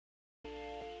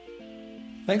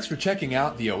Thanks for checking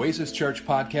out the Oasis Church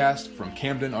podcast from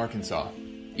Camden, Arkansas.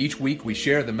 Each week we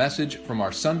share the message from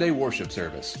our Sunday worship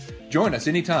service. Join us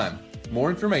anytime. More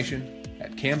information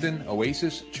at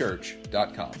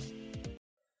CamdenOasisChurch.com.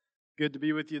 Good to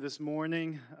be with you this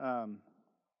morning.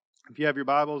 If you have your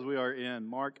Bibles, we are in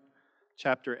Mark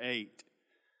chapter 8.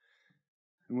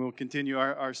 And we'll continue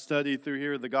our study through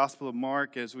here, the Gospel of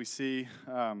Mark, as we see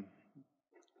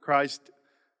Christ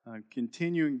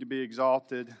continuing to be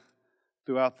exalted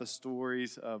throughout the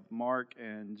stories of Mark,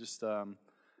 and just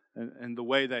and the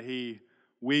way that he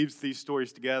weaves these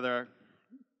stories together.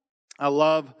 I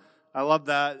love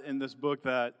that in this book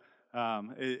that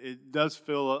it does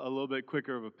feel a little bit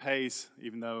quicker of a pace,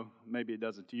 even though maybe it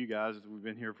doesn't to you guys. We've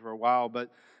been here for a while,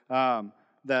 but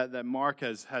that Mark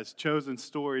has chosen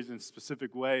stories in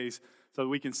specific ways so that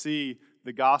we can see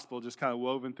the gospel just kind of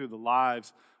woven through the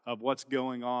lives of what's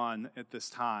going on at this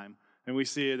time. And we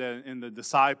see it in the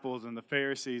disciples and the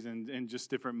Pharisees and in just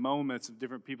different moments of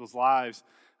different people's lives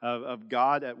of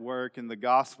God at work in the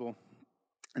gospel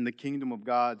and the kingdom of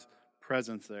God's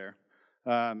presence there.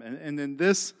 And in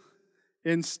this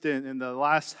instant, in the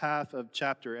last half of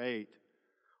chapter 8,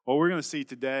 what we're going to see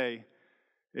today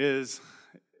is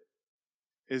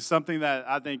something that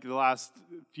I think the last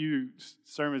few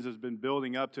sermons has been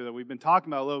building up to, that we've been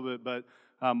talking about a little bit, but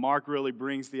Mark really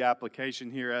brings the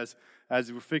application here as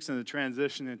we're fixing to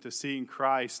transition into seeing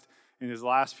Christ in his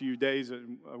last few days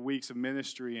and weeks of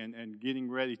ministry and getting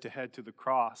ready to head to the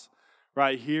cross.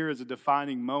 Right here is a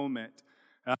defining moment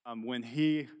when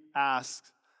he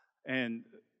asked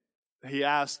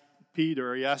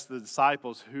Peter, he asked the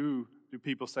disciples, "Who do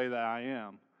people say that I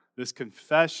am?" This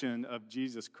confession of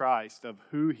Jesus Christ, of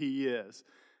who he is.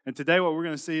 And today what we're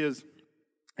going to see is,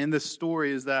 in this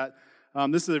story, is that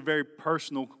this is a very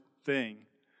personal thing.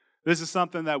 This is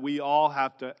something that we all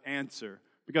have to answer.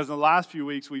 Because in the last few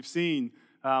weeks, we've seen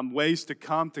ways to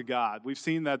come to God. We've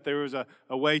seen that there was a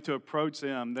way to approach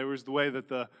him. There was the way that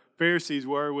the Pharisees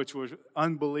were, which was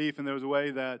unbelief. And there was a way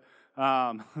that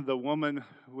the woman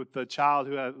with the child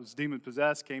who was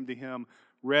demon-possessed came to him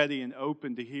ready and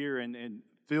open to hear and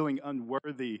feeling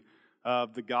unworthy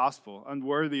of the gospel,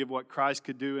 unworthy of what Christ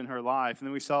could do in her life. And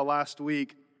then we saw last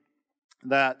week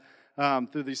that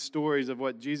through these stories of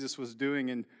what Jesus was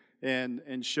doing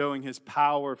and showing his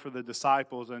power for the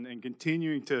disciples and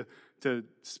continuing to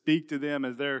speak to them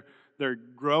as they're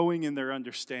growing in their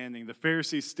understanding. The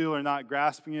Pharisees still are not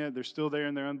grasping it. They're still there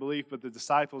in their unbelief, but the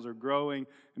disciples are growing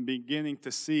and beginning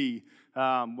to see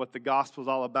what the gospel is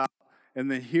all about. And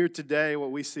then here today,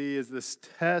 what we see is this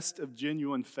test of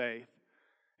genuine faith.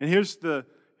 And here's the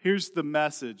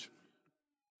message.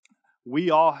 We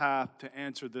all have to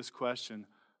answer this question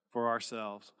for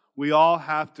ourselves. We all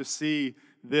have to see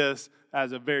this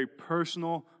as a very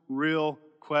personal, real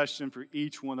question for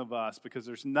each one of us, because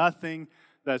there's nothing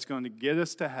that's going to get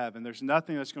us to heaven. There's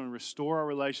nothing that's going to restore our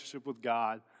relationship with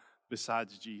God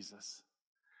besides Jesus.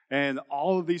 And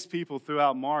all of these people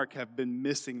throughout Mark have been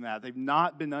missing that. They've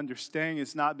not been understanding.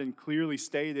 It's not been clearly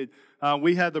stated.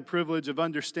 We had the privilege of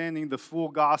understanding the full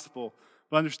gospel,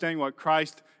 of understanding what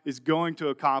Christ is going to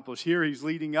accomplish. Here he's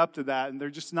leading up to that, and they're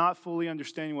just not fully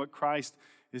understanding what Christ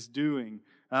is doing.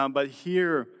 But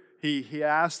here he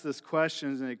asks this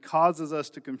questions, and it causes us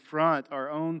to confront our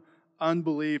own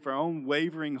unbelief, our own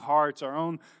wavering hearts, our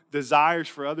own desires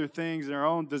for other things, and our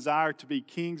own desire to be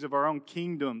kings of our own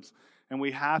kingdoms. And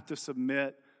we have to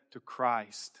submit to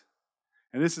Christ.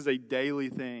 And this is a daily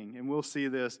thing. And we'll see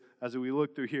this as we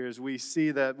look through here, as we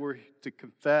see that we're to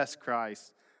confess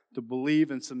Christ, to believe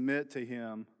and submit to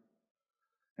him,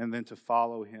 and then to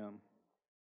follow him.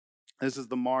 This is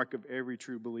the mark of every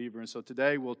true believer. And so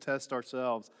today we'll test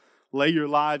ourselves. Lay your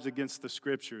lives against the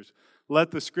Scriptures.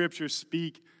 Let the Scriptures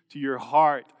speak to your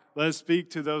heart. Let us speak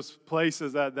to those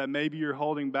places that maybe you're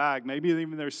holding back. Maybe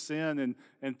even there's sin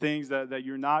and things that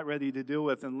you're not ready to deal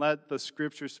with. And let the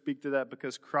Scriptures speak to that,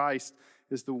 because Christ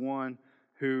is the one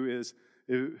who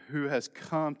has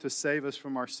come to save us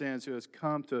from our sins, who has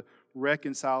come to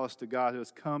reconcile us to God, who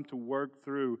has come to work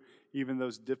through even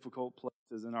those difficult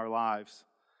places in our lives.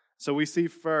 So we see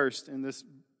first in this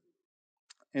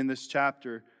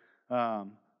chapter,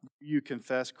 you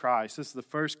confess Christ. This is the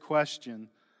first question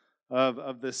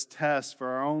of this test for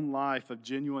our own life of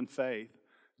genuine faith.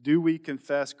 Do we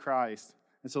confess Christ?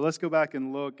 And so let's go back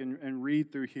and look and read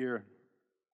through here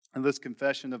in this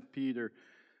confession of Peter.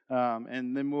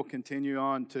 And then we'll continue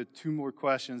on to two more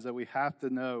questions that we have to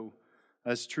know.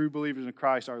 As true believers in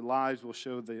Christ, our lives will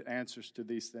show the answers to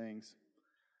these things.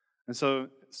 And so,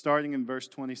 starting in verse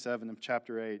 27 of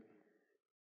chapter 8,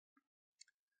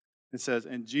 it says,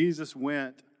 "And Jesus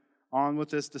went on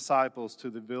with his disciples to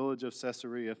the village of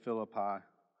Caesarea Philippi.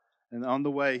 And on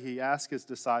the way, he asked his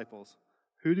disciples,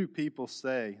 "Who do people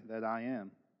say that I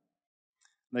am?"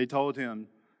 They told him,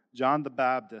 "John the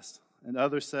Baptist, and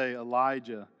others say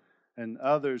Elijah, and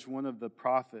others one of the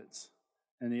prophets."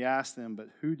 And he asked them, "But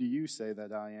who do you say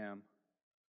that I am?"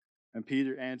 And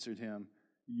Peter answered him,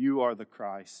 "You are the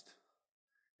Christ."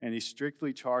 And he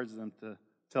strictly charged them to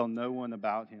tell no one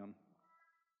about him.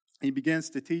 He begins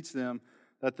to teach them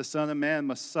that the Son of Man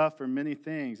must suffer many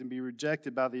things and be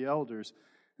rejected by the elders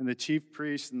and the chief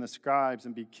priests and the scribes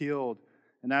and be killed,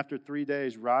 and after 3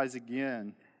 days rise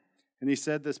again. And he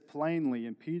said this plainly,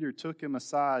 and Peter took him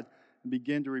aside and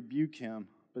began to rebuke him.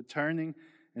 But turning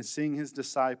and seeing his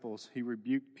disciples, he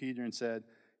rebuked Peter and said,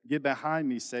 "Get behind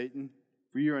me, Satan,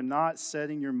 for you are not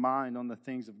setting your mind on the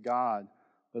things of God,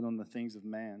 but on the things of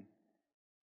man."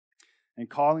 And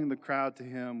calling the crowd to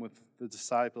him with the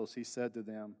disciples, he said to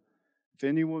them, "If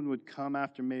anyone would come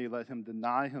after me, let him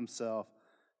deny himself,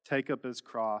 take up his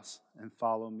cross, and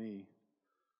follow me.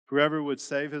 Whoever would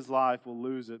save his life will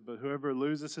lose it, but whoever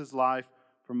loses his life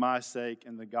for my sake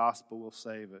and the gospel will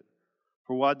save it.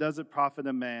 For what does it profit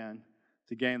a man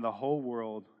to gain the whole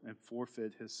world and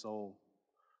forfeit his soul?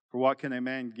 For what can a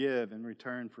man give in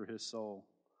return for his soul?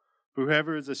 For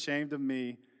whoever is ashamed of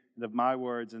me and of my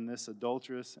words in this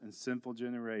adulterous and sinful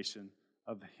generation,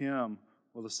 of him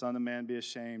will the Son of Man be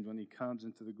ashamed when he comes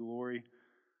into the glory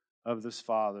of his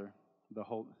Father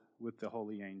with the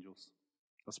holy angels."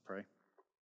 Let's pray.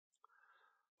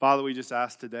 Father, we just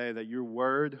ask today that your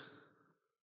word,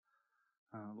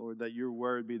 Lord, that your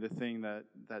word be the thing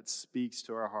that speaks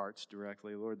to our hearts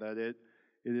directly. Lord, that it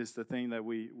is the thing that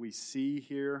we see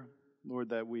here, Lord,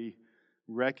 that we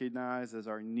recognize as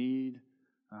our need.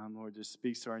 Lord, just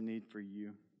speaks to our need for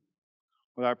you.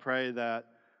 Lord, I pray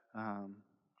that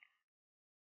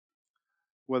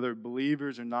whether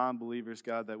believers or non-believers,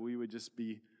 God, that we would just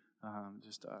be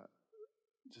just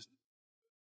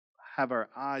have our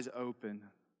eyes open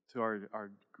to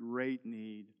our great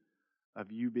need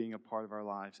of you being a part of our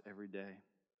lives every day.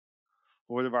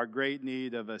 Lord, of our great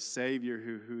need of a Savior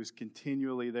who is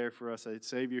continually there for us, a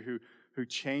Savior who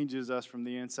changes us from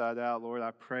the inside out. Lord,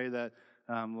 I pray that,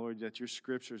 Lord, that your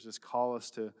scriptures just call us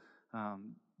to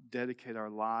dedicate our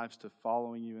lives to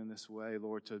following you in this way,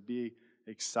 Lord, to be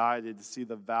excited to see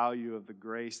the value of the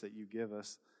grace that you give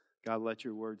us. God, let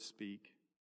your word speak.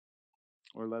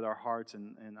 Or let our hearts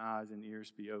and eyes and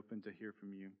ears be open to hear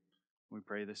from you. We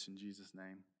pray this in Jesus'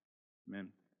 name.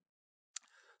 Amen.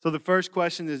 So the first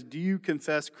question is, do you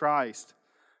confess Christ?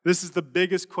 This is the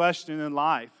biggest question in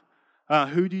life.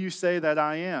 Who do you say that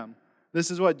I am?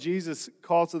 This is what Jesus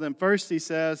calls to them. First he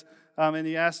says, and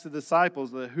he asks the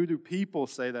disciples, who do people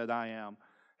say that I am?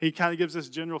 He kind of gives this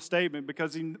general statement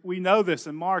because we know this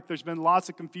in Mark. There's been lots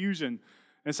of confusion.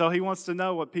 And so he wants to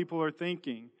know what people are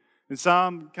thinking. And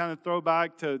some kind of throw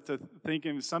back to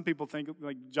thinking, some people think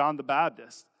like John the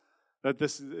Baptist, that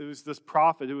it was this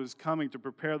prophet who was coming to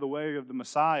prepare the way of the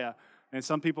Messiah. And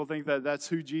some people think that that's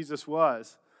who Jesus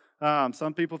was.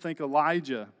 Some people think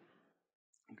Elijah,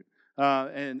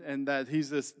 and that he's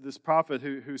this prophet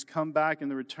who's come back in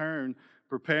the return,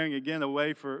 preparing again a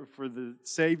way for the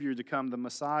Savior to come, the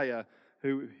Messiah,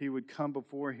 who he would come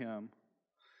before him.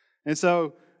 And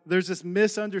so there's this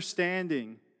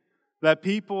misunderstanding that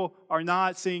people are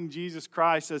not seeing Jesus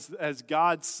Christ as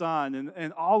God's Son.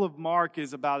 And all of Mark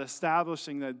is about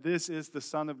establishing that this is the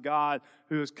Son of God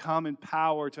who has come in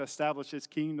power to establish his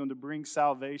kingdom, to bring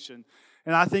salvation.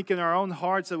 And I think in our own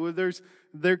hearts that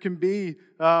there can be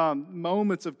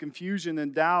moments of confusion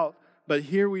and doubt. But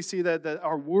here we see that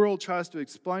our world tries to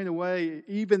explain away.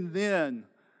 Even then,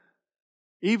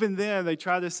 they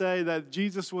try to say that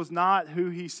Jesus was not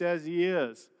who he says he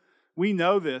is. We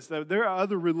know this. That there are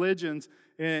other religions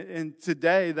in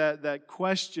today that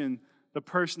question the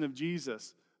person of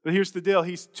Jesus. But here's the deal.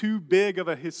 He's too big of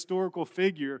a historical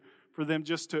figure for them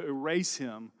just to erase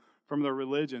him from their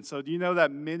religion. So do you know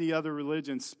that many other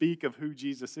religions speak of who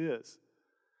Jesus is?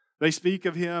 They speak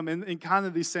of him in kind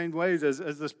of these same ways as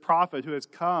this prophet who has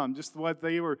come, just what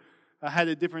they had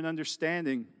a different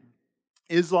understanding.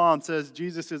 Islam says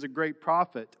Jesus is a great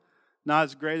prophet, not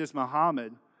as great as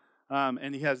Muhammad.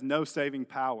 And he has no saving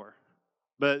power.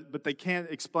 But they can't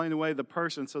explain away the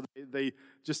person, so they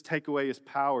just take away his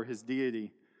power, his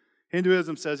deity.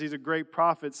 Hinduism says he's a great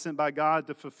prophet sent by God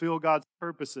to fulfill God's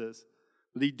purposes.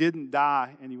 But he didn't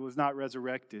die, and he was not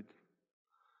resurrected.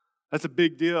 That's a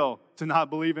big deal to not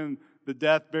believe in the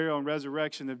death, burial, and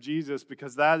resurrection of Jesus,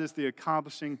 because that is the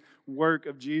accomplishing work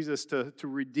of Jesus to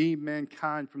redeem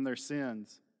mankind from their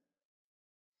sins.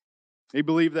 He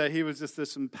believed that he was just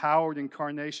this empowered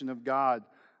incarnation of God.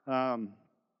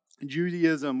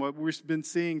 Judaism, what we've been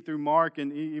seeing through Mark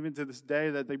and even to this day,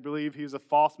 that they believe he was a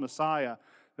false Messiah,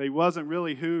 that he wasn't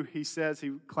really who he says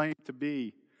he claimed to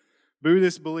be.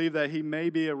 Buddhists believe that he may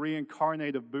be a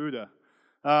reincarnated Buddha,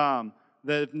 that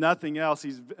if nothing else,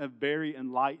 he's a very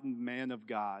enlightened man of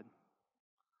God.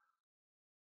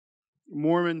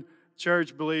 Mormon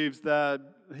Church believes that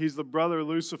he's the brother of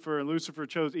Lucifer, and Lucifer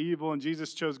chose evil, and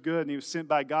Jesus chose good, and he was sent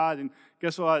by God. And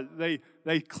guess what?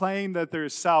 They claim that there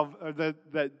is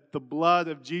that the blood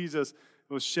of Jesus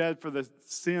was shed for the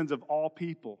sins of all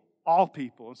people,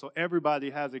 and so everybody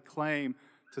has a claim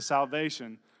to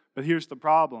salvation. But here's the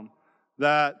problem: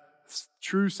 that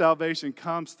true salvation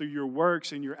comes through your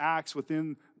works and your acts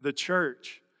within the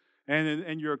church,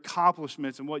 and your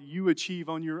accomplishments and what you achieve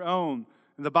on your own.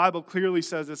 And the Bible clearly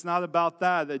says it's not about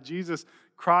that Jesus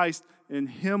Christ and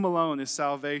Him alone is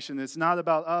salvation. It's not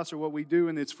about us or what we do,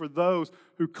 and it's for those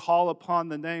who call upon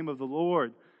the name of the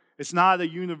Lord. It's not a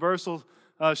universal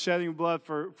shedding of blood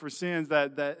for sins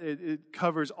that it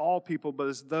covers all people, but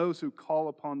it's those who call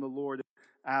upon the Lord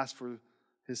and ask for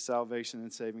His salvation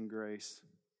and saving grace.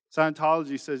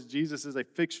 Scientology says Jesus is a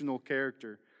fictional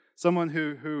character, someone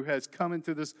who has come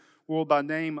into this world by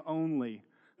name only.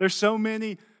 There's so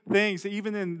many things,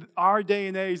 even in our day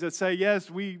and age, that say, yes,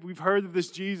 we've heard of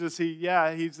this Jesus.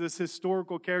 He's this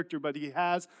historical character, but he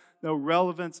has no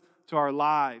relevance to our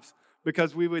lives,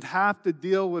 because we would have to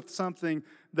deal with something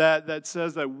that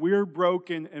says that we're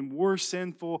broken and we're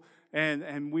sinful,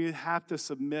 and we have to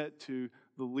submit to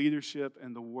the leadership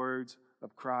and the words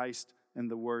of Christ and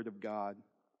the Word of God.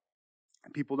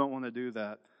 And people don't want to do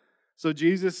that. So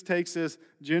Jesus takes this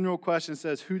general question,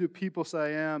 says, who do people say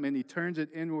I am? And he turns it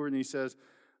inward and he says,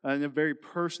 in a very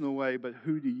personal way, but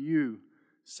who do you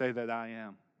say that I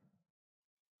am?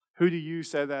 Who do you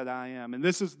say that I am? And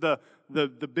this is the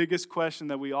biggest question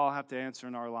that we all have to answer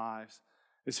in our lives,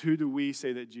 is who do we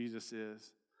say that Jesus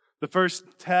is? The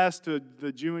first test to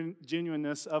the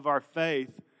genuineness of our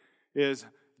faith is,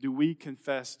 do we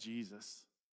confess Jesus?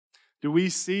 Do we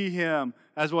see Him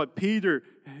as what Peter,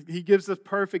 he gives the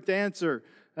perfect answer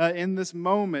in this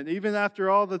moment. Even after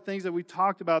all the things that we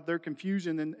talked about, their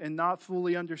confusion and not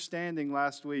fully understanding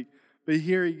last week. But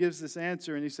here he gives this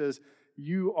answer and he says,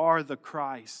 you are the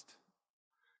Christ.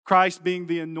 Christ being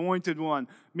the anointed one,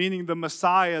 meaning the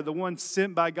Messiah, the one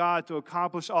sent by God to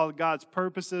accomplish all of God's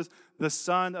purposes, the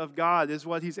Son of God, is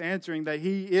what he's answering, that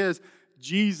he is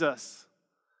Jesus.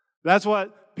 That's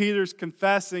what Peter's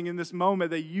confessing in this moment,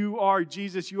 that you are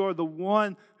Jesus. You are the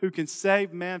one who can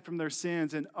save man from their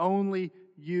sins, and only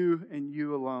you and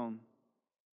you alone.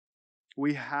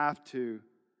 We have to,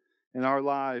 in our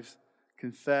lives,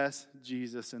 confess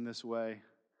Jesus in this way.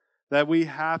 That we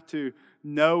have to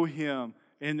know Him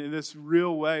in this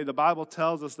real way. The Bible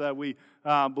tells us that we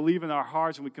believe in our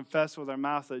hearts and we confess with our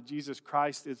mouth that Jesus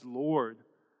Christ is Lord.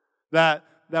 That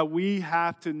we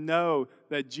have to know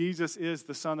that Jesus is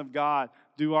the Son of God.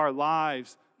 Do our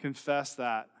lives confess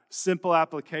that? Simple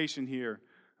application here.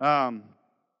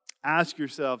 Ask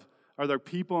yourself, are there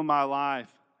people in my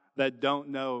life that don't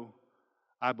know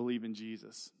I believe in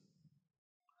Jesus?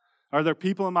 Are there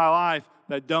people in my life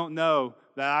that don't know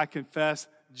that I confess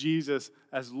Jesus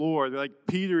as Lord? Like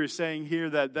Peter is saying here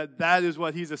that is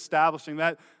what he's establishing,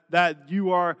 that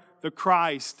you are the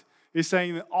Christ. Is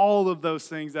saying that all of those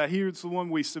things, that He is the one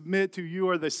we submit to. You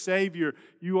are the Savior.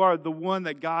 You are the one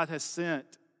that God has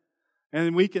sent.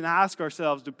 And we can ask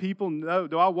ourselves, do people know,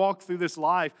 do I walk through this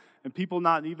life and people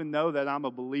not even know that I'm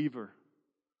a believer?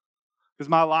 Because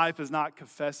my life is not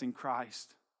confessing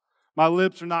Christ. My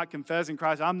lips are not confessing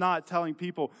Christ. I'm not telling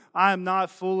people, I am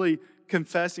not fully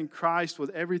confessing Christ with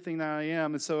everything that I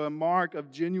am. And so a mark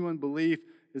of genuine belief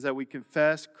is that we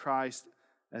confess Christ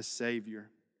as Savior.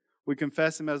 We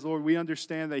confess Him as Lord. We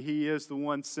understand that He is the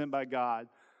one sent by God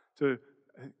to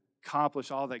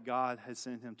accomplish all that God has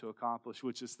sent Him to accomplish,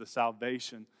 which is the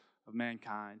salvation of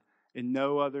mankind. In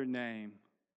no other name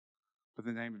but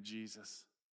the name of Jesus.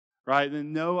 Right?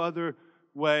 In no other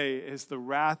way is the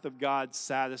wrath of God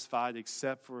satisfied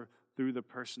except for through the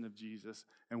person of Jesus.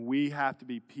 And we have to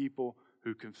be people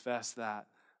who confess that.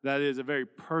 That is a very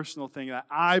personal thing, that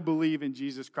I believe in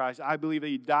Jesus Christ. I believe that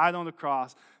He died on the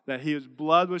cross, that His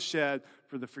blood was shed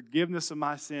for the forgiveness of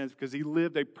my sins because He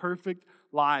lived a perfect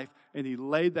life and He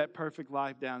laid that perfect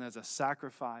life down as a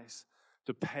sacrifice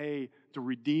to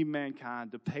redeem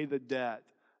mankind, to pay the debt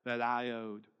that I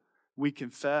owed. We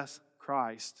confess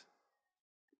Christ.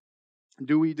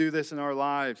 Do we do this in our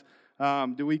lives?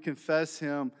 Do we confess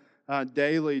Him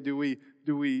daily?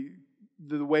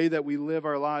 The way that we live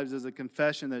our lives is a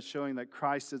confession that's showing that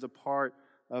Christ is a part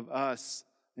of us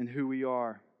and who we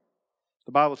are.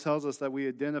 The Bible tells us that we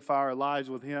identify our lives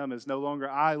with Him as no longer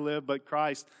I live, but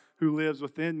Christ who lives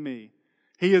within me.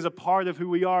 He is a part of who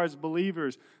we are as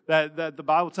believers, that the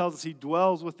Bible tells us He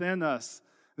dwells within us.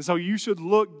 And so you should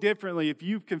look differently. If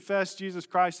you've confessed Jesus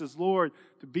Christ as Lord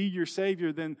to be your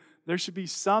Savior, then there should be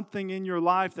something in your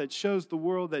life that shows the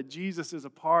world that Jesus is a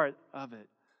part of it.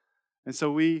 And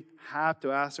so we have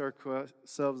to ask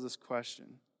ourselves this question.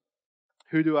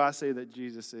 Who do I say that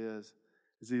Jesus is?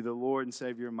 Is He the Lord and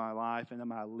Savior of my life? And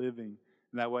am I living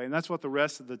in that way? And that's what the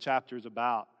rest of the chapter is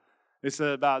about. It's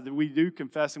about that we do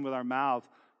confess Him with our mouth,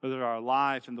 but in our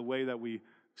life and the way that we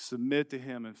submit to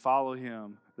Him and follow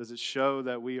Him, does it show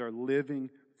that we are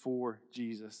living for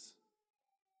Jesus?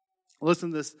 Listen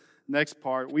to this next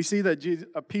part. We see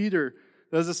that Peter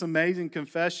does this amazing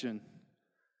confession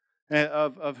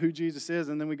of who Jesus is.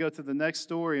 And then we go to the next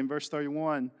story in verse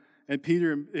 31. And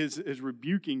Peter is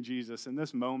rebuking Jesus in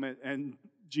this moment. And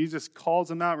Jesus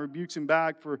calls him out and rebukes him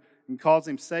back and calls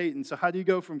him Satan. So how do you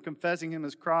go from confessing Him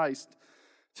as Christ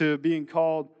to being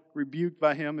rebuked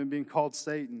by Him and being called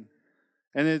Satan?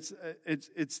 And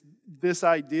it's this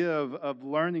idea of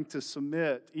learning to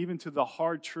submit even to the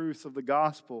hard truths of the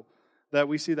gospel that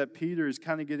we see that Peter is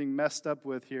kind of getting messed up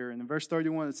with here. And in verse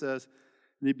 31 it says,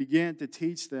 and He began to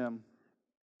teach them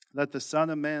that the Son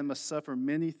of Man must suffer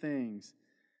many things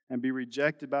and be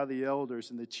rejected by the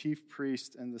elders and the chief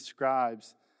priests and the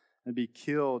scribes and be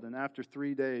killed, and after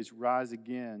 3 days rise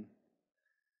again.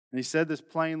 And He said this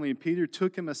plainly, and Peter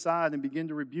took him aside and began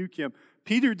to rebuke him.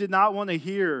 Peter did not want to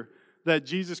hear that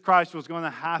Jesus Christ was going to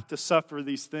have to suffer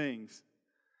these things.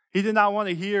 He did not want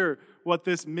to hear what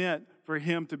this meant for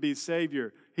him to be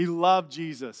Savior. He loved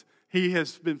Jesus. He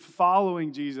has been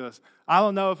following Jesus. I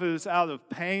don't know if it was out of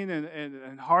pain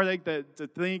and heartache to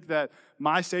think that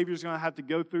my Savior is going to have to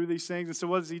go through these things. And so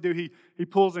what does he do? He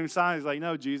pulls him aside. He's like,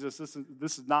 no, Jesus,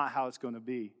 this is not how it's going to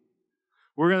be.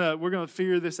 We're gonna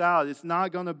figure this out. It's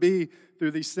not going to be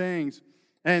through these things.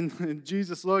 And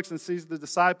Jesus looks and sees the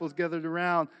disciples gathered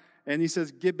around, and He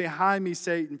says, get behind me,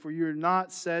 Satan, for you are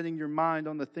not setting your mind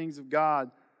on the things of God,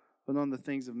 but on the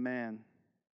things of man.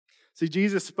 See,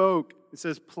 Jesus spoke, it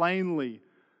says plainly,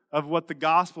 of what the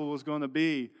gospel was going to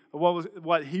be, of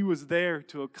what He was there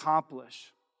to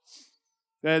accomplish.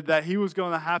 That He was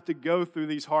going to have to go through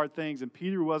these hard things, and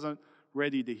Peter wasn't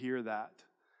ready to hear that.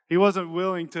 He wasn't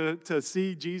willing to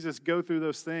see Jesus go through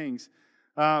those things,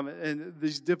 and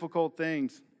these difficult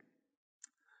things.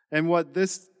 And what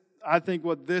this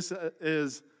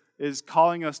is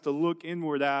calling us to look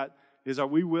inward at is, are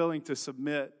we willing to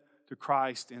submit to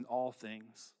Christ in all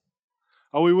things?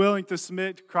 Are we willing to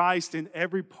submit to Christ in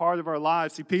every part of our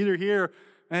lives? See, Peter here,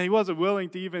 and he wasn't willing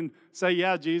to even say,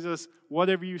 yeah, Jesus,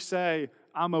 whatever you say,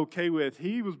 I'm okay with.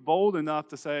 He was bold enough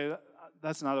to say,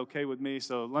 that's not okay with me,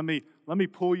 so let me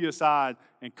pull you aside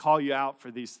and call you out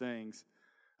for these things.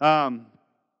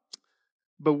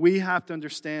 But we have to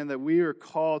understand that we are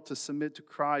called to submit to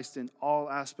Christ in all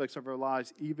aspects of our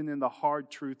lives, even in the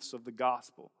hard truths of the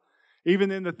gospel.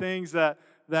 Even in the things that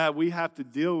we have to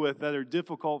deal with that are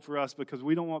difficult for us, because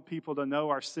we don't want people to know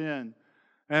our sin.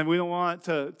 And we don't want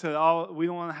we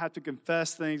don't want to have to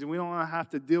confess things, and we don't want to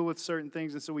have to deal with certain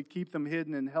things, and so we keep them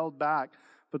hidden and held back.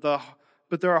 But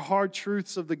there are hard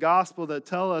truths of the gospel that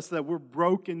tell us that we're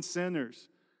broken sinners.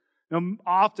 Now,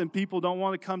 often people don't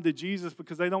want to come to Jesus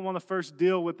because they don't want to first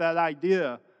deal with that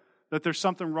idea that there's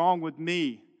something wrong with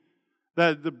me,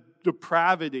 that the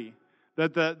depravity,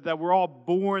 that we're all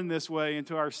born this way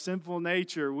into our sinful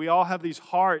nature. We all have these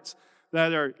hearts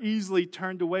that are easily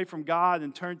turned away from God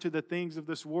and turned to the things of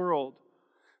this world.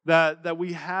 That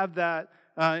we have that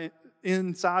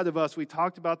inside of us. We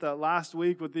talked about that last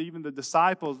week with even the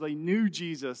disciples. They knew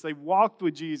Jesus. They walked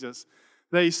with Jesus.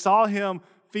 They saw Him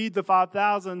feed the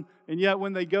 5,000, and yet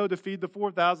when they go to feed the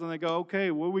 4,000, they go, okay,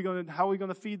 how are we going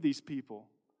to feed these people?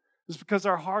 It's because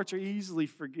our hearts are easily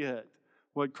forget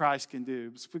what Christ can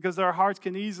do. It's because our hearts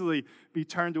can easily be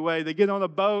turned away. They get on a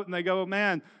boat and they go,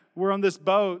 man, we're on this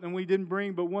boat and we didn't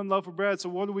bring but one loaf of bread, so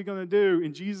what are we going to do?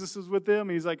 And Jesus is with them.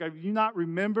 He's like, have you not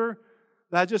remember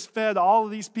that I just fed all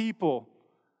of these people?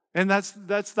 And that's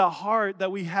the heart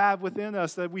that we have within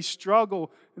us, that we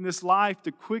struggle in this life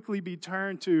to quickly be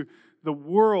turned to the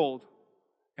world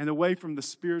and away from the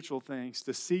spiritual things,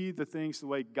 to see the things the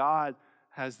way God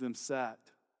has them set.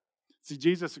 See,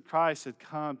 Jesus Christ had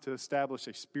come to establish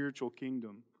a spiritual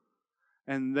kingdom.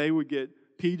 And they would get,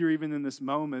 Peter even in this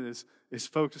moment is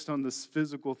focused on this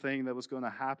physical thing that was going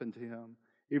to happen to him,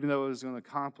 even though it was going to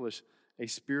accomplish a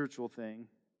spiritual thing.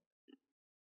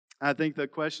 I think the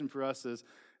question for us is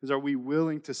are we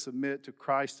willing to submit to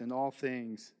Christ in all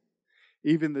things,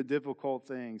 even the difficult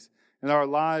things? in our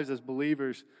lives as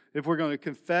believers, if we're going to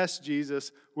confess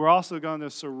Jesus, we're also going to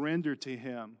surrender to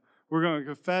him. We're going to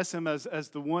confess him as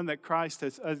the one that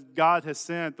as God has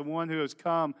sent, the one who has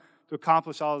come to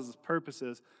accomplish all of his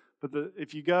purposes. But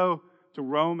if you go to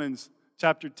Romans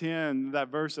chapter 10, that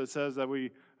verse that says that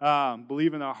we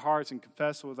believe in our hearts and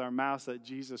confess with our mouths that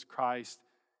Jesus Christ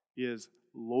is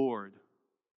Lord.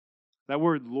 That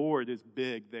word Lord is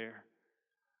big there.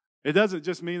 It doesn't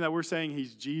just mean that we're saying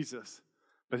he's Jesus,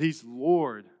 but he's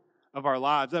Lord of our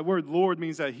lives. That word Lord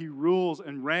means that he rules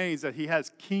and reigns, that he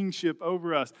has kingship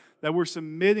over us, that we're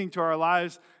submitting to our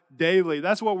lives daily.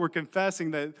 That's what we're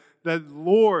confessing, that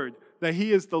Lord, that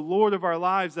he is the Lord of our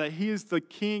lives, that he is the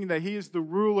king, that he is the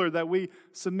ruler, that we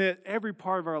submit every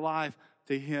part of our life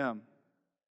to him.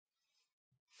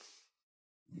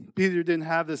 Peter didn't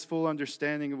have this full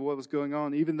understanding of what was going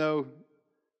on, even though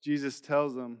Jesus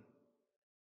tells him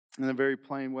in a very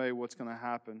plain way what's going to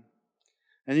happen.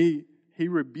 And he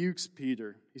rebukes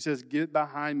Peter. He says, "Get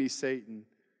behind me, Satan,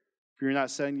 if you're not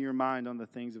setting your mind on the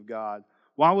things of God."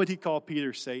 Why would he call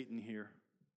Peter Satan here?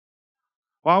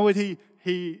 Why would he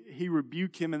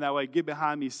rebuke him in that way? "Get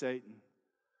behind me, Satan."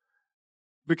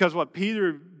 Because what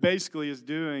Peter basically is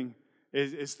doing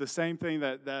is the same thing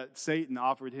that Satan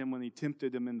offered him when he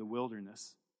tempted him in the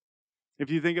wilderness. If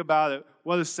you think about it,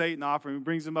 what does Satan offer him? He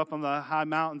brings him up on the high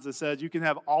mountains and says, "You can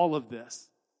have all of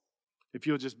this if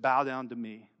you'll just bow down to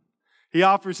me." He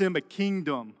offers him a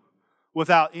kingdom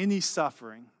without any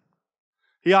suffering.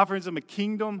 He offers him a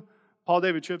kingdom. Paul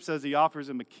David Tripp says he offers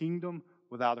him a kingdom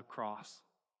without a cross.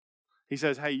 He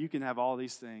says, "Hey, you can have all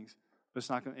these things, but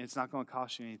it's not going to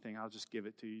cost you anything. I'll just give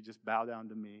it to you. Just bow down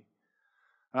to me."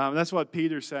 That's what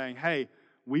Peter's saying. Hey,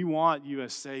 we want you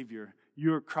as Savior.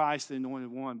 You're Christ, the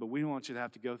anointed one, but we don't want you to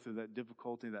have to go through that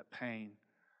difficulty, that pain.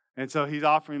 And so he's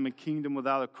offering him a kingdom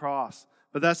without a cross.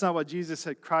 But that's not what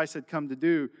Christ had come to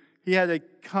do. He had to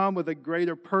come with a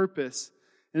greater purpose.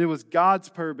 And it was God's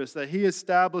purpose that he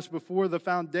established before the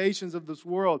foundations of this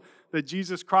world, that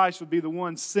Jesus Christ would be the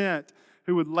one sent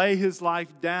who would lay his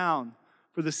life down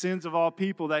for the sins of all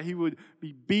people, that he would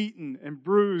be beaten and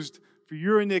bruised for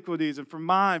your iniquities and for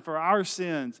mine, for our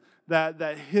sins,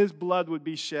 that his blood would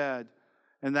be shed,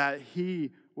 and that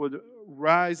he would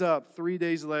rise up 3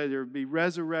 days later, be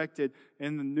resurrected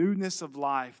in the newness of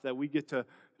life that we get to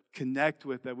connect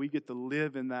with, that we get to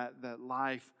live in that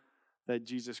life that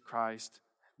Jesus Christ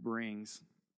brings.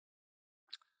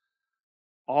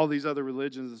 All these other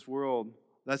religions in this world,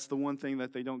 that's the one thing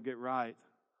that they don't get right.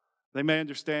 They may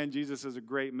understand Jesus as a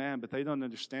great man, but they don't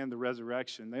understand the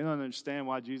resurrection. They don't understand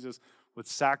why Jesus would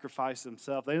sacrifice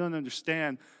himself. They don't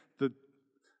understand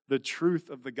the truth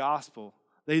of the gospel.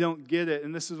 They don't get it.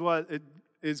 And this is what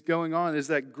is going on, is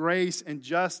that grace and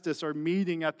justice are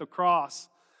meeting at the cross.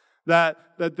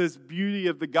 That this beauty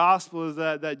of the gospel is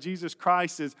that Jesus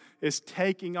Christ is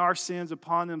taking our sins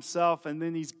upon himself, and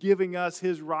then he's giving us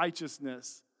his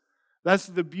righteousness. That's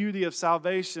the beauty of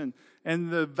salvation.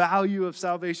 And the value of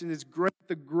salvation is great.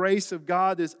 The grace of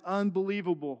God is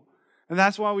unbelievable. And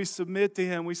that's why we submit to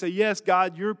him. We say, "Yes,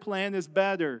 God, your plan is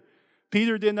better."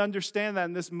 Peter didn't understand that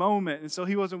in this moment, and so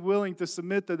he wasn't willing to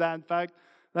submit to that. In fact,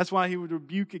 that's why he would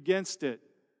rebuke against it.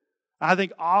 I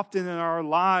think often in our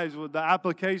lives, the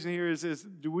application here is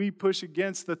do we push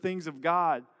against the things of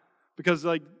God? Because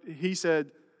like he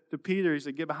said to Peter, he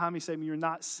said, "Get behind me, Satan, you're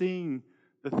not seeing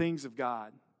the things of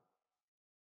God."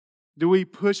 Do we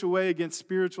push away against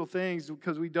spiritual things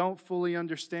because we don't fully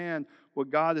understand what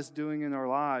God is doing in our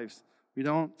lives? We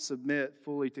don't submit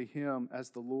fully to him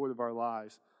as the Lord of our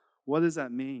lives. What does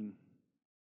that mean?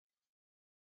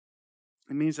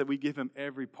 It means that we give him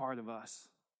every part of us.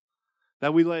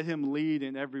 That we let him lead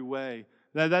in every way.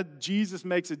 That Jesus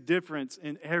makes a difference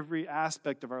in every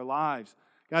aspect of our lives.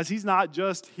 Guys, he's not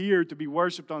just here to be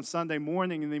worshiped on Sunday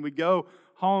morning and then we go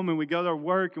home and we go to our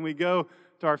work and we go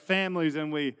to our families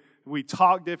and we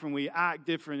talk different, we act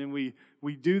different, and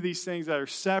we do these things that are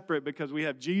separate because we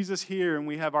have Jesus here and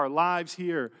we have our lives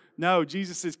here. No,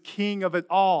 Jesus is king of it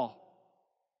all.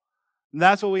 And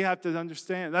that's what we have to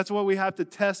understand. That's what we have to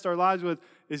test our lives with,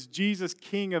 is Jesus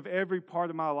king of every part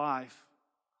of my life,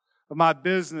 of my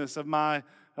business, of my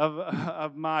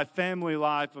family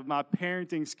life, of my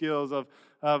parenting skills,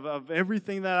 of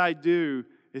everything that I do.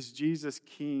 Is Jesus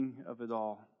king of it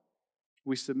all?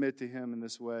 We submit to him in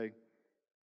this way.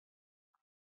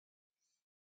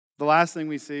 The last thing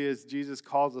we see is Jesus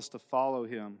calls us to follow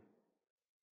him.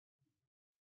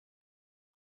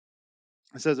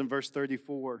 It says in verse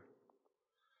 34,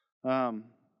 and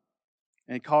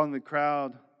calling the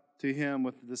crowd to him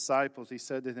with the disciples, he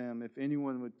said to them, "If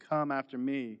anyone would come after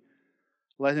me,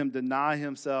 let him deny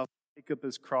himself, take up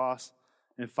his cross,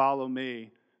 and follow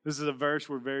me." This is a verse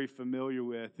we're very familiar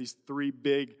with, these three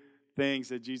big things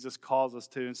that Jesus calls us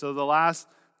to. And so the last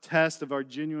test of our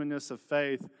genuineness of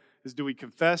faith is, do we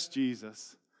confess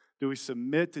Jesus? Do we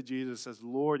submit to Jesus as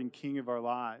Lord and King of our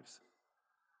lives?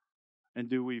 And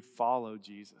do we follow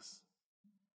Jesus?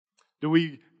 Do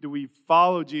we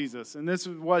follow Jesus? And this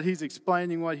is what he's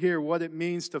explaining what it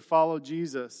means to follow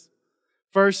Jesus.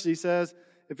 First, he says,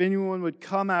 if anyone would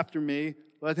come after me,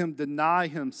 let him deny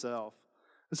himself.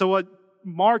 And so what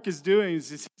Mark is doing is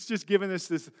he's just giving us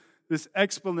this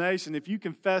explanation. If you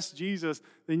confess Jesus,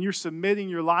 then you're submitting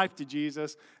your life to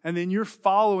Jesus, and then you're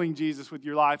following Jesus with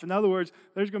your life. In other words,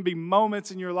 there's going to be moments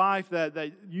in your life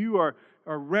that you are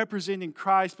representing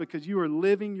Christ because you are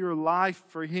living your life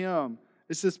for Him.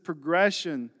 It's this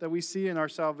progression that we see in our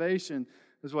salvation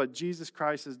is what Jesus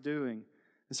Christ is doing.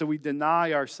 And so we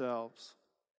deny ourselves.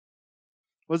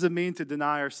 What does it mean to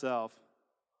deny ourselves?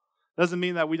 It doesn't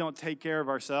mean that we don't take care of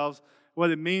ourselves. What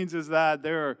it means is that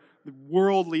there are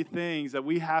worldly things that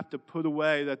we have to put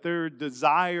away, that there are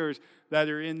desires that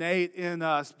are innate in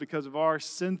us because of our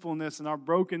sinfulness and our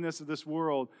brokenness of this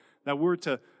world that we're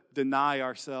to deny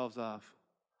ourselves of.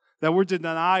 That we're to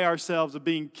deny ourselves of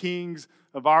being kings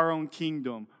of our own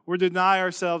kingdom. We're to deny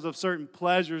ourselves of certain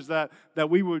pleasures that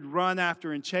we would run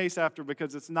after and chase after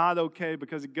because it's not okay,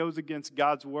 because it goes against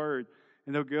God's word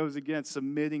and it goes against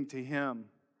submitting to Him.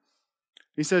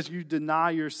 He says you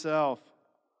deny yourself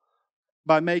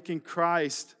by making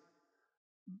Christ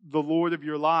the Lord of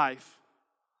your life.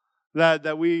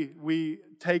 That we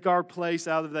take our place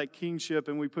out of that kingship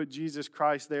and we put Jesus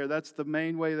Christ there. That's the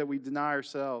main way that we deny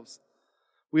ourselves.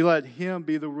 We let Him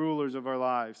be the rulers of our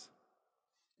lives.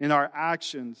 In our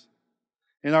actions,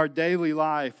 in our daily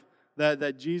life,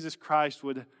 that Jesus Christ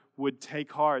would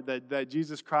take heart, that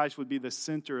Jesus Christ would be the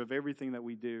center of everything that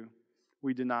we do.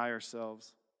 We deny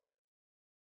ourselves.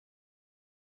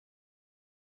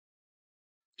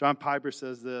 John Piper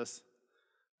says this,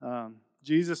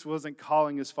 Jesus wasn't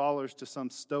calling His followers to some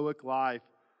stoic life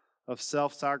of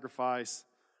self-sacrifice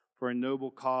for a noble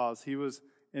cause. He was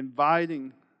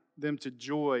inviting them to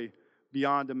joy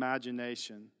beyond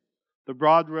imagination. The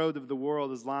broad road of the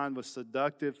world is lined with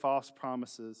seductive false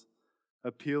promises,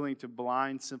 appealing to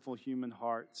blind, sinful human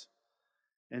hearts.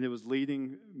 And it was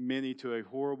leading many to a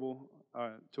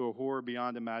horror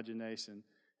beyond imagination.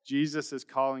 Jesus is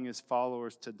calling His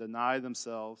followers to deny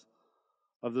themselves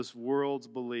of this world's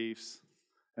beliefs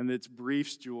and its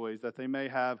brief joys, that they may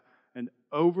have an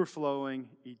overflowing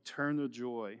eternal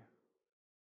joy.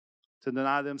 To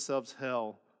deny themselves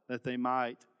hell, that they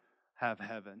might have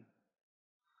heaven.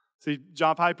 See,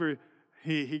 John Piper,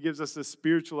 he gives us this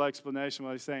spiritual explanation of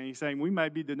what he's saying. He's saying we may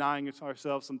be denying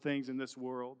ourselves some things in this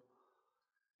world.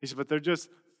 He said, but they're just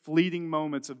fleeting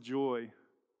moments of joy.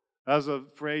 That was a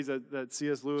phrase that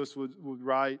C.S. Lewis would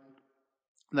write,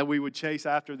 that we would chase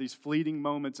after these fleeting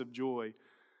moments of joy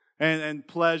and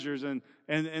pleasures. And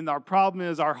our problem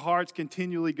is our hearts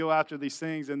continually go after these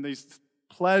things, and these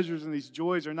pleasures and these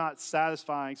joys are not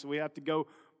satisfying, so we have to go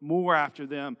more after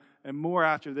them and more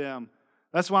after them.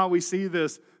 That's why we see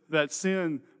this, that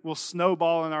sin will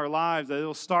snowball in our lives, that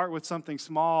it'll start with something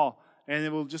small, and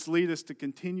it will just lead us to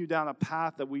continue down a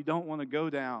path that we don't want to go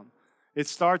down. It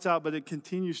starts out, but it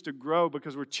continues to grow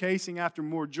because we're chasing after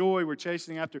more joy. We're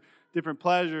chasing after different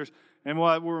pleasures. And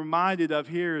what we're reminded of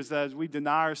here is that as we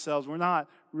deny ourselves, we're not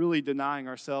really denying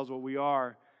ourselves. What we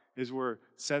are is we're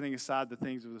setting aside the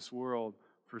things of this world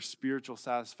for spiritual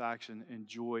satisfaction and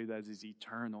joy that is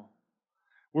eternal.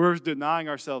 We're denying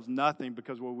ourselves nothing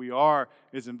because what we are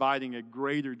is inviting a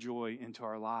greater joy into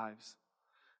our lives.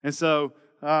 And so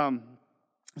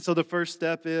the first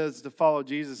step is to follow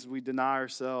Jesus. We deny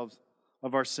ourselves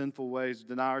of our sinful ways,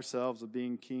 deny ourselves of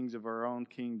being kings of our own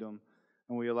kingdom,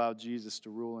 and we allow Jesus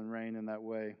to rule and reign in that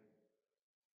way.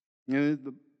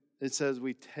 And it says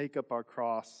we take up our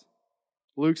cross.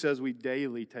 Luke says we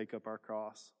daily take up our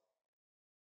cross.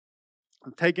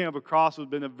 Taking up a cross would have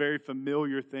been a very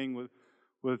familiar thing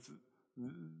with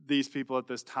these people at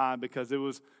this time, because it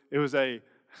was a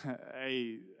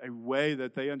way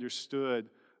that they understood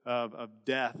of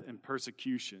death and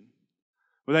persecution.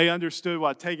 Well, they understood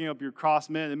what taking up your cross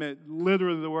meant. It meant,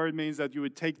 literally, the word means that you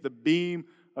would take the beam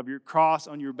of your cross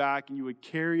on your back and you would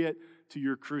carry it to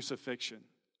your crucifixion.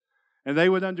 And they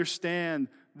would understand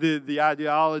the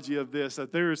ideology of this,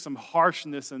 that there is some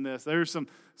harshness in this, there's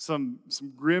some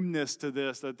grimness to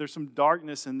this, that there's some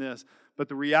darkness in this. But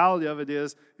the reality of it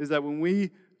is that when we,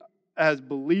 as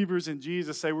believers in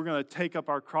Jesus, say we're going to take up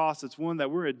our cross, it's one that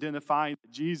we're identifying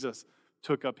that Jesus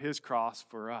took up His cross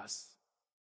for us.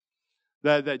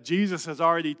 That Jesus has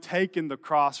already taken the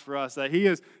cross for us, that He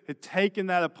had taken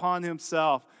that upon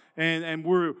Himself, And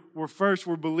we're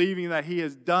believing that he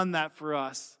has done that for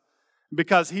us.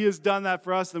 Because he has done that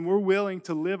for us, then we're willing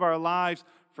to live our lives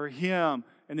for him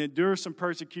and endure some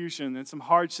persecution and some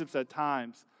hardships at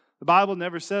times. The Bible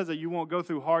never says that you won't go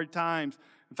through hard times.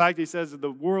 In fact, he says that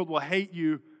the world will hate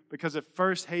you because it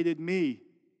first hated me.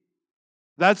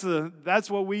 That's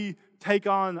what we take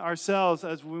on ourselves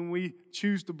as when we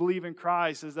choose to believe in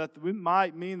Christ, is that it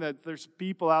might mean that there's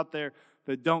people out there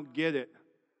that don't get it.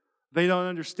 They don't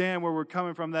understand where we're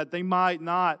coming from, that they might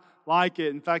not like it.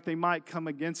 In fact, they might come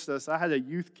against us. I had a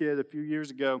youth kid a few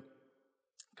years ago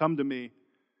come to me.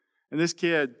 And this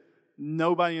kid,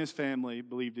 nobody in his family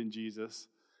believed in Jesus.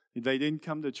 They didn't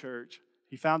come to church.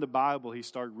 He found a Bible. He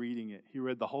started reading it. He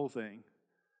read the whole thing.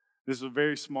 This was a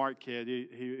very smart kid.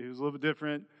 He was a little bit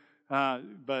different,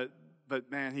 but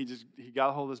man, he got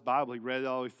a hold of this Bible. He read it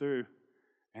all the way through.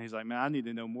 And he's like, man, I need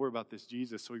to know more about this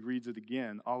Jesus. So he reads it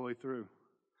again all the way through.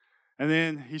 And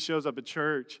then he shows up at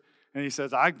church, and he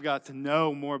says, I've got to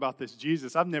know more about this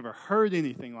Jesus. I've never heard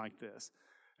anything like this.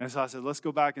 And so I said, let's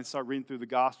go back and start reading through the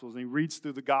Gospels. And he reads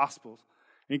through the Gospels.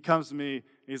 And he comes to me,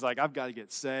 he's like, I've got to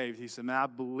get saved. He said, man, I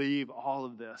believe all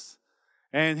of this.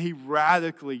 And he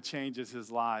radically changes his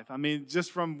life. I mean,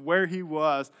 just from where he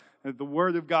was, the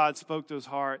Word of God spoke to his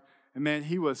heart. And man,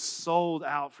 he was sold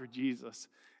out for Jesus.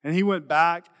 And he went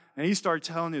back and he started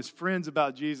telling his friends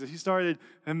about Jesus. He started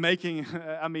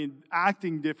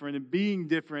acting different and being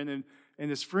different. And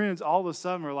his friends all of a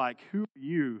sudden were like, who are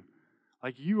you?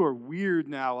 Like, you are weird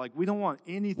now. Like, we don't want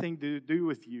anything to do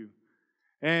with you.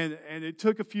 And it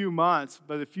took a few months,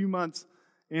 but a few months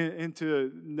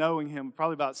into knowing him,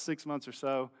 probably about 6 months or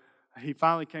so, he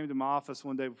finally came to my office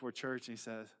one day before church and he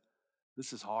says,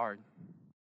 this is hard.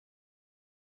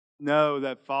 Know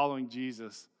that following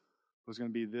Jesus was going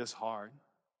to be this hard.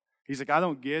 He's like, I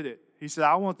don't get it. He said,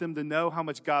 I want them to know how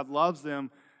much God loves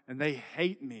them, and they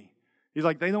hate me. He's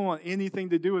like, they don't want anything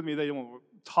to do with me. They don't want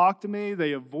to talk to me.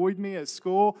 They avoid me at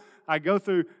school. I go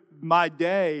through my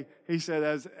day, he said,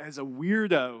 as a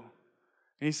weirdo.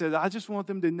 And he said, I just want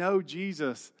them to know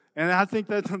Jesus. And I think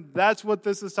that's what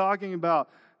this is talking about,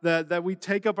 that we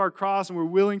take up our cross and we're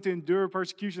willing to endure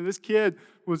persecution. This kid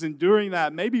was enduring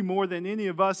that maybe more than any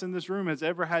of us in this room has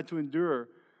ever had to endure,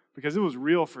 because it was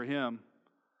real for him.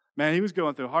 Man, he was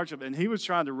going through hardship, and he was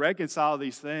trying to reconcile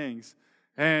these things.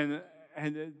 And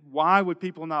why would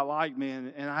people not like me?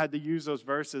 And I had to use those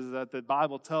verses that the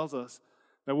Bible tells us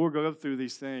that we'll go through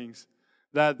these things,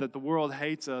 that the world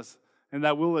hates us, and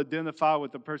that we'll identify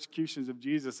with the persecutions of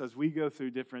Jesus as we go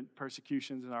through different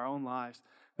persecutions in our own lives.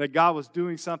 That God was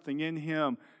doing something in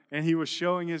him, and he was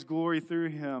showing his glory through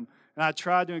him. And I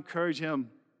tried to encourage him.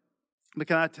 But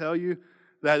can I tell you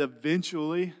that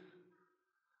eventually,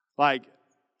 like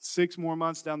 6 more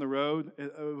months down the road,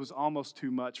 it was almost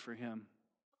too much for him.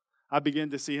 I began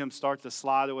to see him start to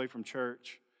slide away from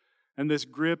church. And this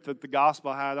grip that the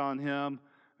gospel had on him,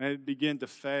 and it began to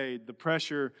fade. The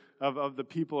pressure of the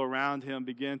people around him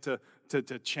began to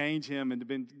change him, and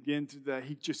that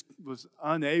he just was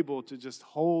unable to just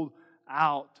hold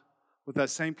out with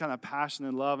that same kind of passion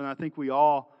and love. And I think we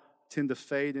all tend to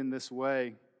fade in this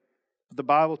way. But the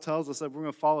Bible tells us that if we're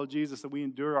going to follow Jesus, that we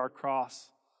endure our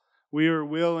cross. We are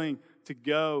willing to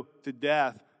go to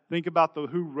death. Think about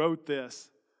who wrote this.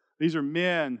 These are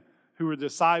men who were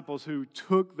disciples who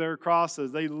took their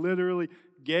crosses. They literally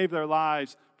gave their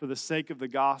lives for the sake of the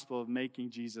gospel of making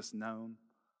Jesus known.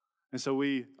 And so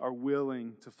we are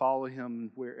willing to follow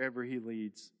him wherever he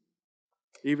leads,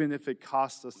 even if it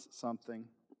costs us something.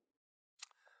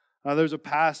 There's a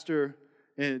pastor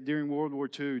during World War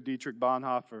II, Dietrich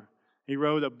Bonhoeffer. He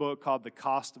wrote a book called The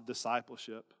Cost of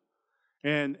Discipleship.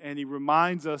 And he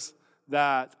reminds us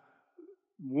that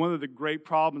one of the great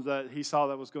problems that he saw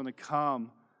that was going to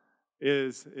come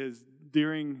is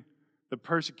during the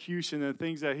persecution and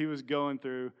things that he was going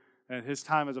through and his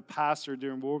time as a pastor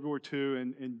during World War II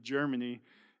in Germany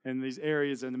and these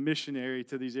areas, and a missionary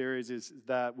to these areas, is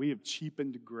that we have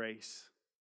cheapened grace.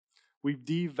 We've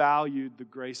devalued the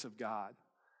grace of God.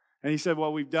 And he said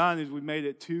what we've done is we've made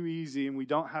it too easy, and we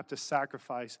don't have to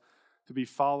sacrifice to be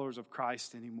followers of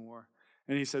Christ anymore.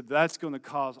 And he said that's going to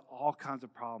cause all kinds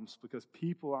of problems because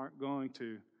people aren't going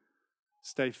to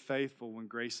stay faithful when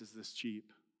grace is this cheap.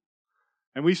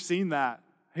 And we've seen that.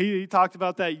 He talked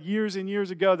about that years and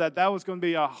years ago, that was going to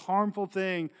be a harmful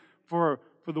thing for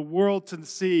the world to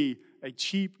see, a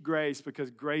cheap grace, because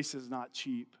grace is not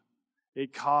cheap.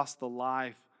 It cost the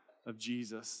life of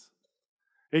Jesus.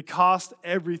 It cost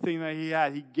everything that he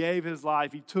had. He gave his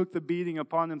life. He took the beating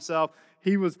upon himself.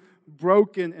 He was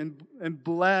broken and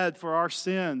bled for our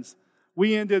sins.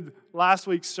 We ended last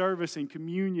week's service in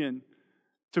communion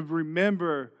to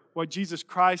remember what Jesus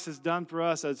Christ has done for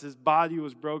us as his body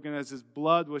was broken, as his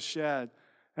blood was shed.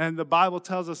 And the Bible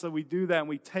tells us that we do that, and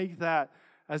we take that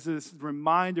as this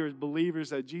reminder as believers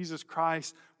that Jesus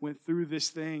Christ went through these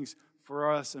things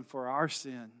for us and for our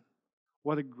sin.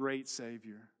 What a great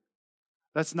Savior.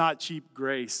 That's not cheap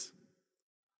grace.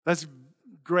 That's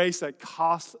grace that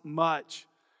costs much.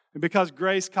 And because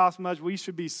grace costs much, we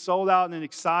should be sold out and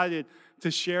excited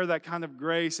to share that kind of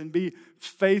grace and be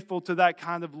faithful to that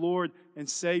kind of Lord and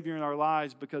Savior in our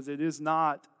lives, because it is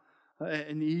not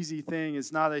an easy thing.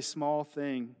 It's not a small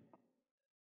thing.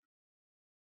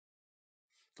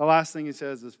 The last thing he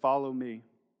says is, follow me.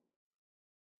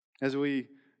 As we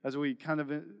kind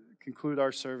of conclude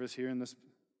our service here in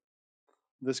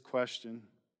this question,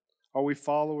 are we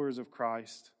followers of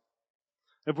Christ?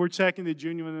 If we're checking the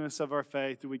genuineness of our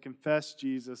faith, do we confess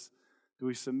Jesus? Do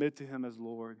we submit to him as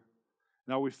Lord?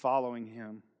 And are we following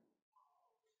him?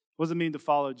 What does it mean to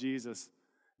follow Jesus?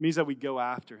 It means that we go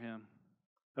after him,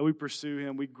 that we pursue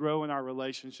him, we grow in our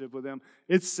relationship with him.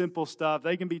 It's simple stuff.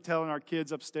 They can be telling our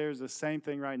kids upstairs the same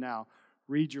thing right now.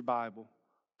 Read your Bible,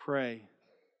 pray,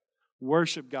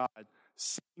 worship God,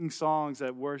 sing songs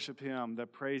that worship him,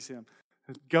 that praise him.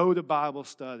 Go to Bible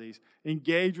studies.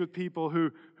 Engage with people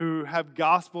who have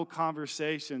gospel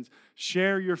conversations.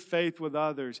 Share your faith with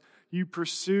others. You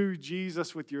pursue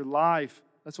Jesus with your life.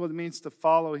 That's what it means to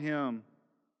follow him.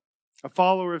 A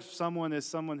follower of someone is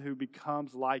someone who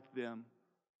becomes like them.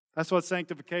 That's what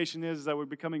sanctification is that we're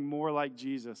becoming more like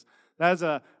Jesus. That is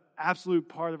an absolute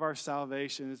part of our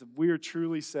salvation, is if we are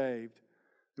truly saved,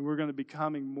 then we're going to be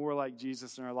becoming more like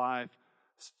Jesus in our life.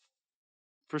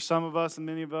 For some of us and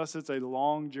many of us, it's a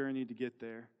long journey to get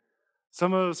there.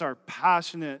 Some of us are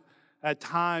passionate at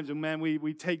times, and man,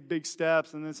 we take big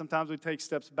steps, and then sometimes we take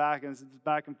steps back, and it's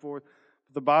back and forth.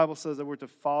 But the Bible says that we're to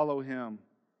follow him.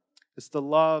 It's to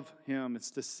love him.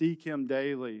 It's to seek him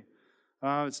daily.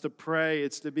 It's to pray.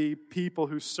 It's to be people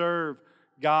who serve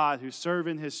God, who serve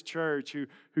in his church,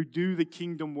 who do the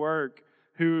kingdom work,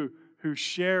 who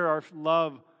share our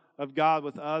love of God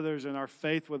with others and our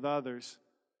faith with others.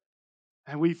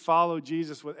 And we follow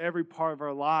Jesus with every part of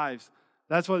our lives.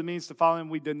 That's what it means to follow him.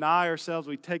 We deny ourselves,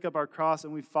 we take up our cross,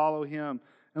 and we follow him.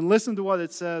 And listen to what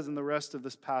it says in the rest of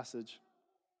this passage.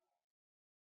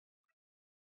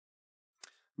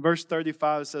 Verse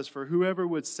 35 says, "For whoever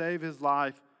would save his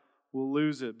life will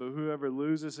lose it, but whoever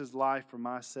loses his life for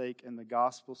my sake and the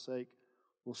gospel's sake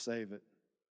will save it.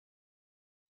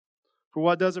 For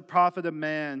what does it profit a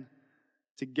man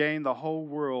to gain the whole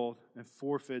world and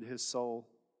forfeit his soul?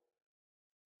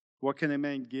 What can a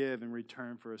man give in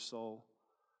return for his soul?"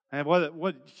 And what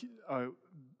an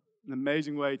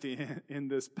amazing way to end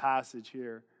this passage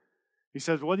here. He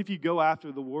says, what if you go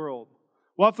after the world?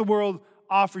 What if the world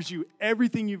offers you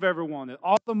everything you've ever wanted?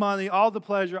 All the money, all the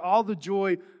pleasure, all the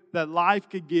joy that life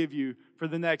could give you for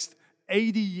the next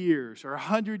 80 years or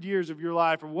 100 years of your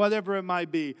life or whatever it might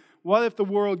be. What if the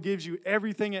world gives you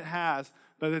everything it has,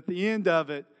 but at the end of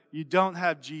it, you don't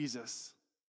have Jesus?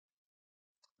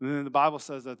 And then the Bible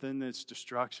says that then it's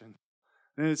destruction.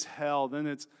 Then it's hell. Then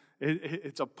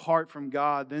it's apart from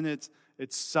God. Then it's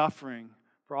suffering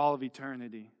for all of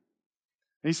eternity.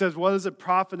 And he says, what does it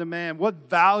profit a man? What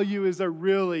value is there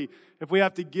really if we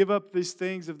have to give up these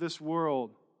things of this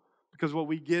world? Because what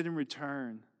we get in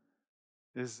return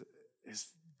is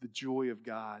the joy of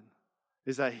God,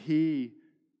 is that he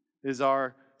is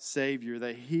our Savior,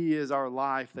 that he is our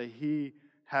life, that he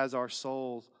has our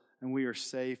souls, and we are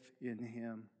safe in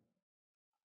him.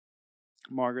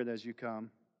 Margaret, as you come,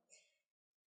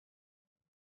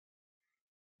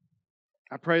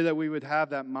 I pray that we would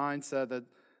have that mindset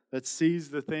that sees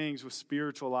the things with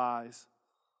spiritual eyes,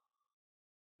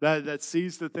 that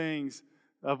sees the things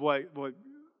of what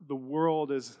the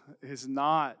world is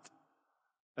not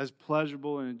as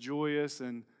pleasurable and joyous,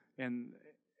 and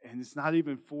it's not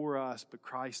even for us, but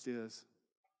Christ is.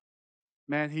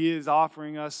 Man, he is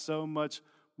offering us so much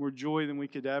more joy than we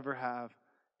could ever have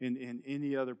in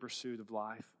any other pursuit of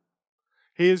life.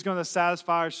 He is going to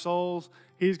satisfy our souls.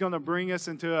 He's going to bring us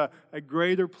into a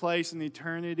greater place in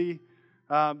eternity.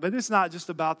 But it's not just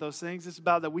about those things. It's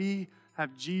about that we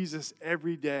have Jesus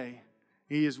every day.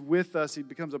 He is with us. He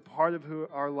becomes a part of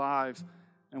our lives,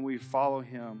 and we follow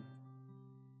him.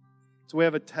 So we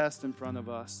have a test in front of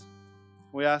us.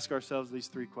 We ask ourselves these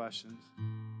three questions.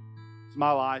 Is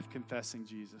my life confessing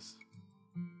Jesus?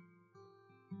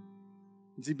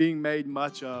 Is he being made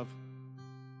much of?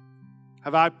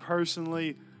 Have I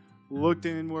personally looked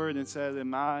inward and said,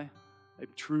 am I a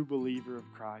true believer of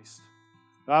Christ?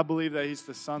 Do I believe that he's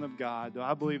the Son of God? Do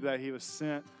I believe that he was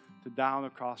sent to die on the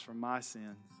cross for my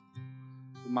sins?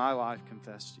 Does my life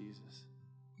confess Jesus?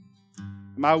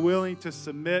 Am I willing to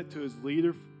submit to his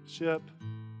leadership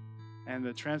and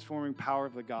the transforming power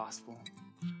of the gospel?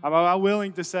 Am I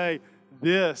willing to say,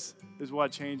 this is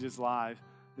what changes life,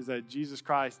 is that Jesus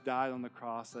Christ died on the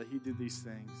cross, that he did these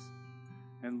things.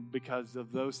 And because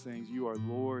of those things, you are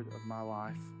Lord of my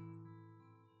life.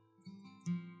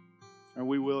 Are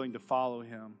we willing to follow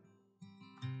him?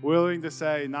 Willing to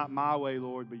say, not my way,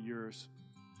 Lord, but yours.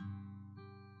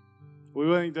 We're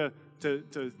willing to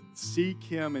seek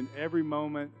him in every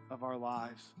moment of our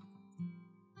lives.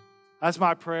 That's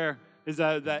my prayer, is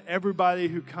that everybody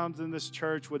who comes in this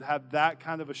church would have that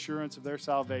kind of assurance of their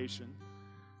salvation.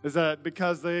 Is that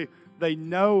because they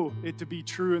know it to be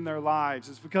true in their lives.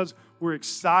 It's because we're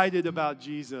excited about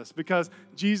Jesus, because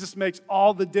Jesus makes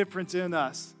all the difference in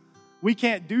us. We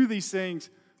can't do these things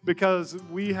because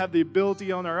we have the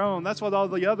ability on our own. That's what all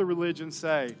the other religions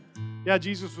say. Yeah,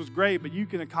 Jesus was great, but you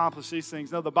can accomplish these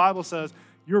things. No, the Bible says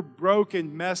you're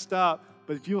broken, messed up,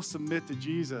 but if you'll submit to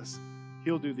Jesus,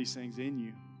 he'll do these things in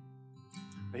you.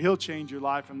 That he'll change your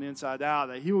life from the inside out,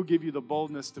 that he will give you the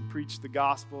boldness to preach the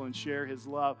gospel and share his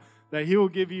love, that he will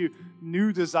give you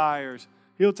new desires.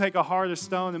 He'll take a heart of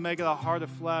stone and make it a heart of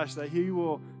flesh, that he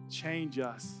will change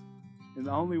us in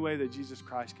the only way that Jesus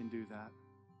Christ can do that.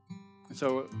 And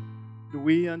so, do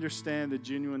we understand the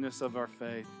genuineness of our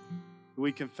faith? Do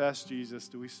we confess Jesus?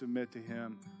 Do we submit to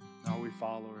him? And are we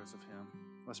followers of him?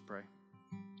 Let's pray.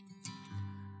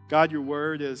 God, your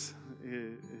word is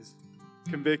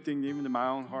convicting even to my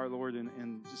own heart, Lord,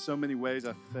 in just so many ways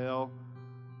I fail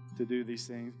to do these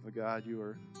things. But God, you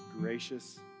are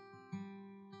gracious.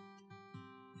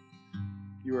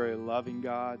 You are a loving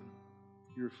God.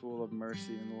 You're full of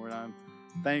mercy. And Lord, I'm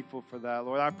thankful for that.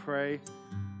 Lord, I pray,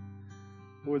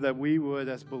 Lord, that we would,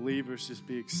 as believers, just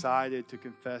be excited to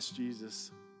confess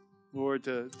Jesus. Lord,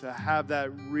 to have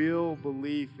that real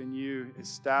belief in you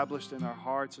established in our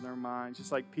hearts and our minds,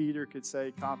 just like Peter could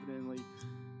say confidently,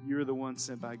 you're the one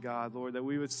sent by God, Lord, that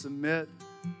we would submit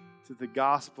to the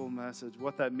gospel message,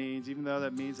 what that means, even though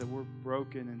that means that we're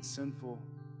broken and sinful.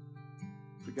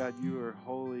 But God, you are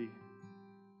holy.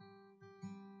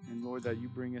 And Lord, that you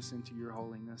bring us into your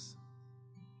holiness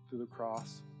through the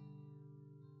cross.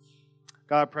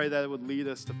 God, I pray that it would lead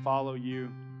us to follow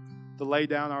you, to lay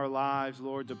down our lives,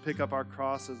 Lord, to pick up our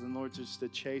crosses, and Lord, just to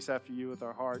chase after you with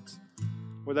our hearts.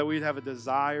 Lord, that we'd have a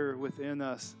desire within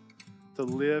us to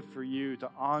live for you, to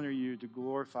honor you, to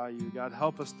glorify you. God,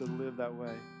 help us to live that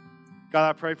way. God,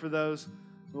 I pray for those,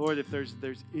 Lord, if there's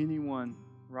anyone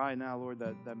right now, Lord,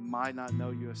 that might not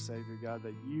know you as Savior, God,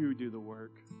 that you do the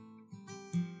work.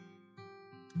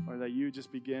 Or that you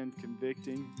just begin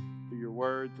convicting through your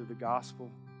word, through the gospel.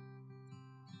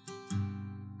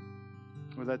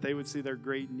 Or that they would see their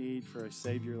great need for a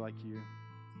Savior like you.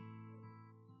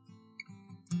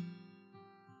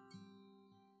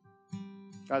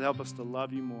 God, help us to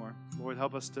love you more. Lord,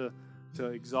 help us to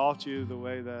exalt you the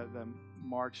way that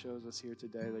Mark shows us here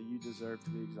today, that you deserve to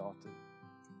be exalted.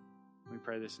 We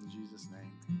pray this in Jesus'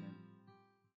 name. Amen.